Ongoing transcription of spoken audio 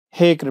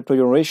Hey crypto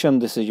generation,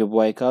 this is your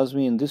boy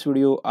Kazmi. In this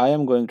video, I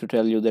am going to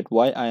tell you that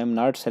why I am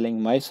not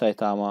selling my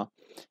Saitama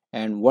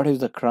and what is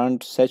the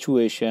current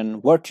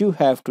situation, what you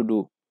have to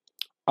do.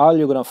 All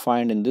you're gonna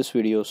find in this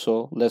video.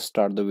 So let's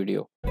start the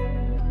video.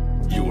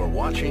 You are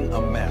watching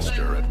a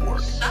master at work.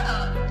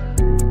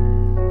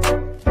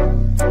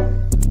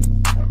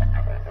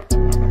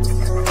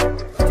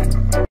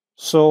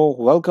 So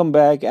welcome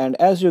back, and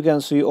as you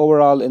can see,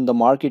 overall in the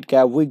market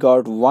cap, we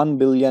got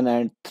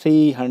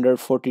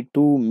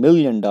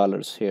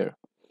 $1,342,000,000 here.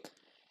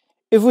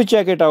 If we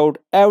check it out,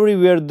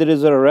 everywhere there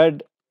is a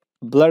red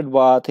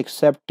bloodbath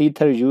except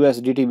Tether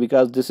USDT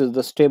because this is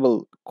the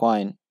stable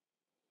coin.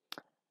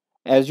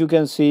 As you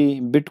can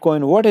see,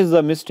 Bitcoin, what is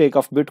the mistake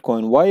of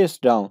Bitcoin? Why is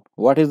down?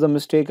 What is the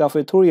mistake of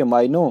Ethereum?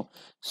 I know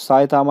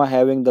Saitama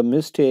having the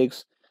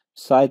mistakes,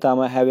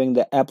 Saitama having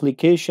the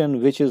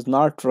application which is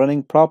not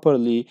running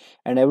properly,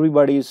 and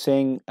everybody is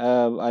saying,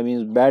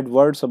 bad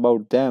words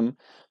about them.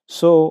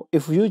 So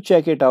if you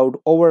check it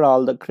out,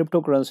 overall the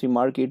cryptocurrency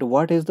market,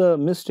 what is the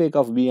mistake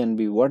of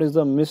BNB? What is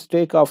the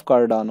mistake of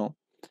Cardano?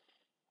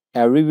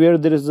 Everywhere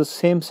there is the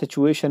same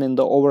situation in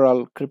the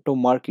overall crypto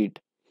market.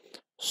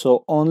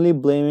 So only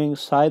blaming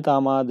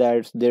Saitama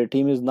that their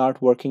team is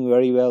not working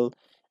very well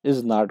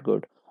is not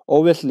good.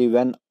 Obviously,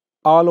 when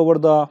all over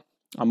the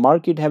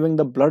market having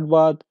the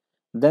bloodbath,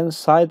 then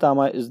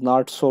Saitama is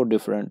not so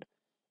different.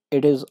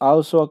 It is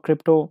also a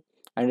crypto,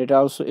 and it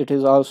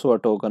is also a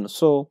token.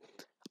 So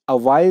a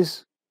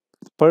wise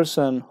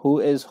person who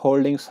is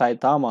holding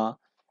Saitama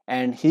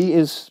and he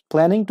is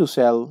planning to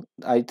sell,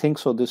 I think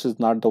so. This is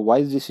not the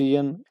wise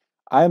decision.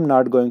 I am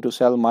not going to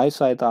sell my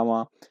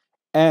Saitama.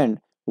 And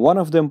one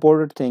of the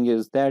important thing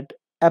is that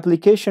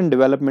application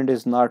development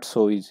is not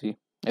so easy.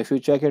 If you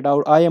check it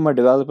out, I am a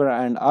developer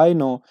and I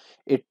know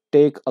it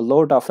take a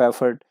lot of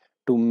effort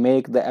to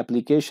make the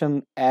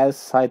application as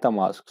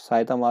saitamask.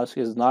 Saitamask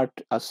is not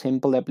a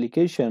simple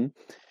application.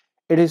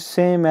 It is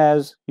same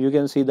as you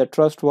can see the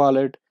trust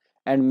wallet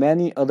and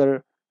many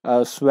other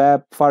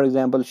swap, for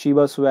example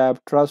Shiba swap,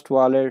 trust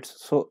wallets.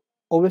 So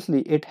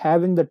obviously it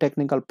having the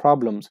technical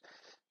problems.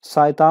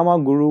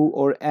 Saitama Guru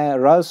or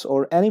Russ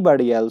or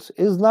anybody else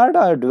is not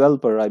a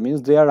developer. I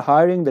mean, they are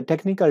hiring the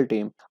technical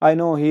team. I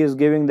know he is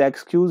giving the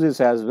excuses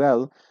as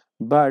well,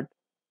 but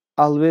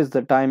always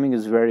the timing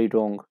is very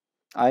wrong.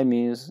 I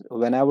means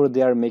whenever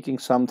they are making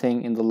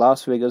something in the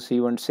Las Vegas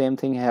event, same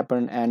thing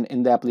happened, and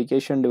in the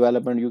application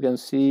development, you can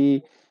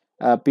see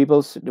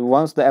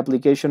once the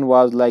application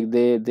was like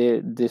they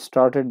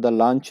started the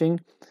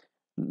launching,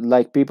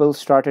 like people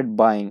started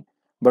buying,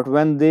 but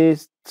when they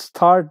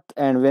start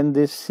and when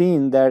they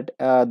seen that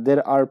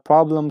there are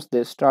problems,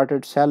 they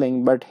started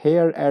selling. But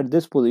here at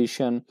this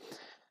position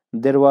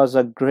there was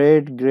a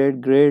great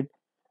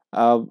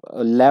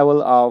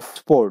level of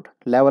sport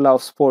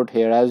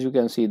here, as you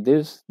can see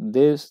this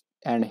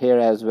and here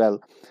as well.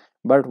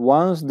 But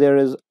once there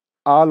is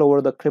all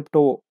over the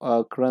crypto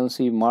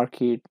currency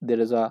market, there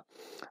is a,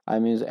 I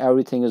mean,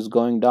 everything is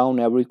going down,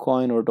 every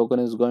coin or token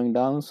is going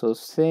down. So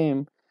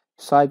same,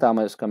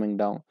 Saitama is coming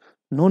down.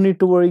 No need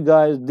to worry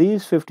guys,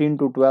 these 15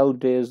 to 12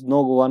 days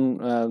no one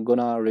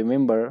gonna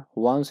remember.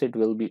 Once it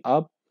will be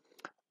up,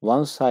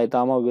 once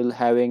Saitama will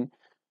having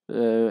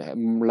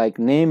like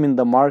name in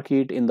the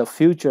market in the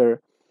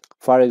future,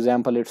 for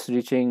example it's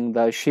reaching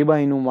the Shiba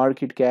Inu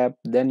market cap,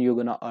 then you're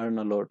gonna earn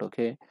a lot.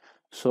 Okay,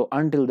 so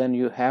until then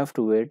you have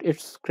to wait.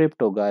 It's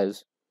crypto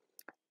guys.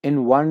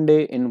 In one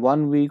day, in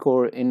one week,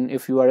 or in,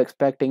 if you are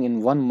expecting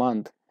in one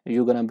month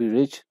you're gonna be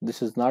rich,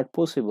 this is not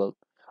possible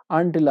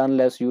until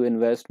unless you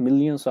invest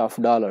millions of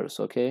dollars.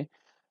 Okay,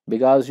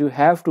 because you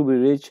have to be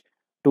rich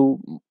to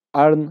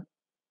earn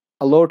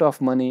a lot of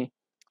money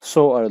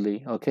so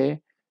early.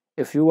 Okay,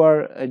 if you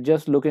are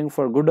just looking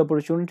for good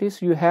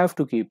opportunities, you have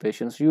to keep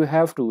patience, you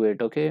have to wait.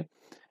 Okay,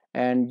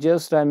 and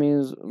just, I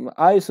mean,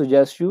 I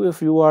suggest you,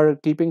 if you are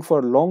keeping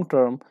for long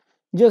term,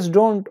 just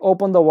don't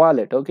open the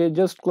wallet. Okay,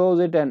 just close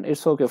it and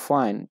it's okay,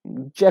 fine.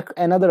 Check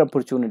another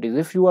opportunities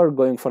if you are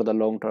going for the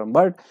long term.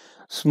 But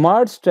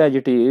smart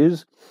strategy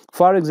is,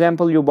 for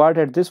example, you bought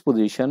at this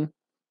position.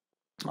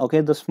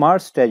 Okay, the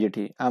smart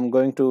strategy I'm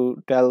going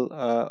to tell,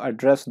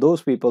 address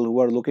those people who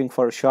are looking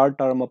for short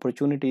term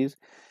opportunities.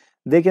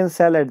 They can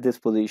sell at this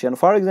position,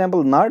 for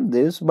example, not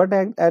this, but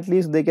at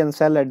least they can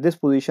sell at this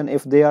position.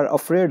 If they are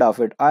afraid of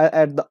it,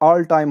 at the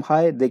all time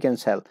high they can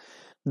sell.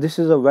 This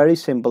is a very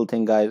simple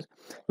thing guys.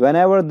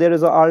 Whenever there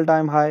is an all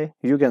time high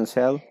you can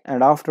sell,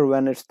 and after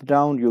when it's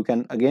down you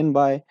can again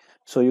buy,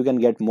 so you can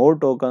get more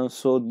tokens.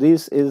 So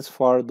this is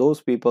for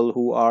those people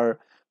who are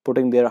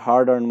putting their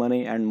hard earned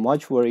money and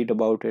much worried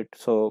about it.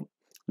 So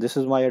this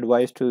is my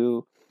advice to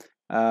you.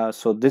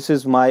 So this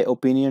is my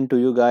opinion to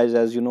you guys.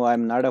 As you know,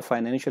 I'm not a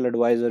financial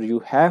advisor. You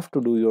have to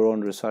do your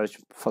own research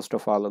first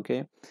of all.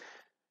 Okay,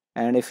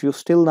 and if you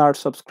still not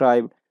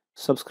subscribed,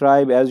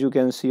 subscribe. As you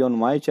can see on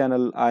my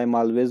channel, I am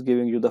always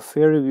giving you the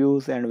fair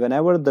reviews, and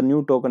whenever the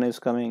new token is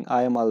coming,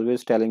 I am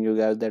always telling you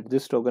guys that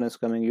this token is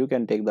coming, you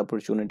can take the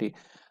opportunity.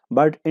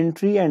 but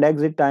entry and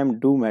exit time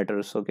do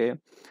matters. Okay,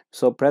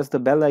 so press the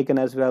bell icon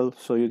as well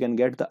so you can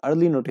get the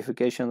early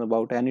notification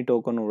about any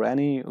token or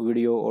any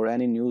video or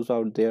any news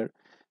out there.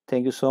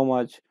 Thank you so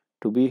much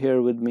to be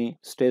here with me.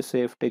 Stay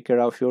safe, take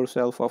care of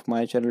yourself, of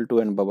my channel too,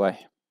 and bye bye.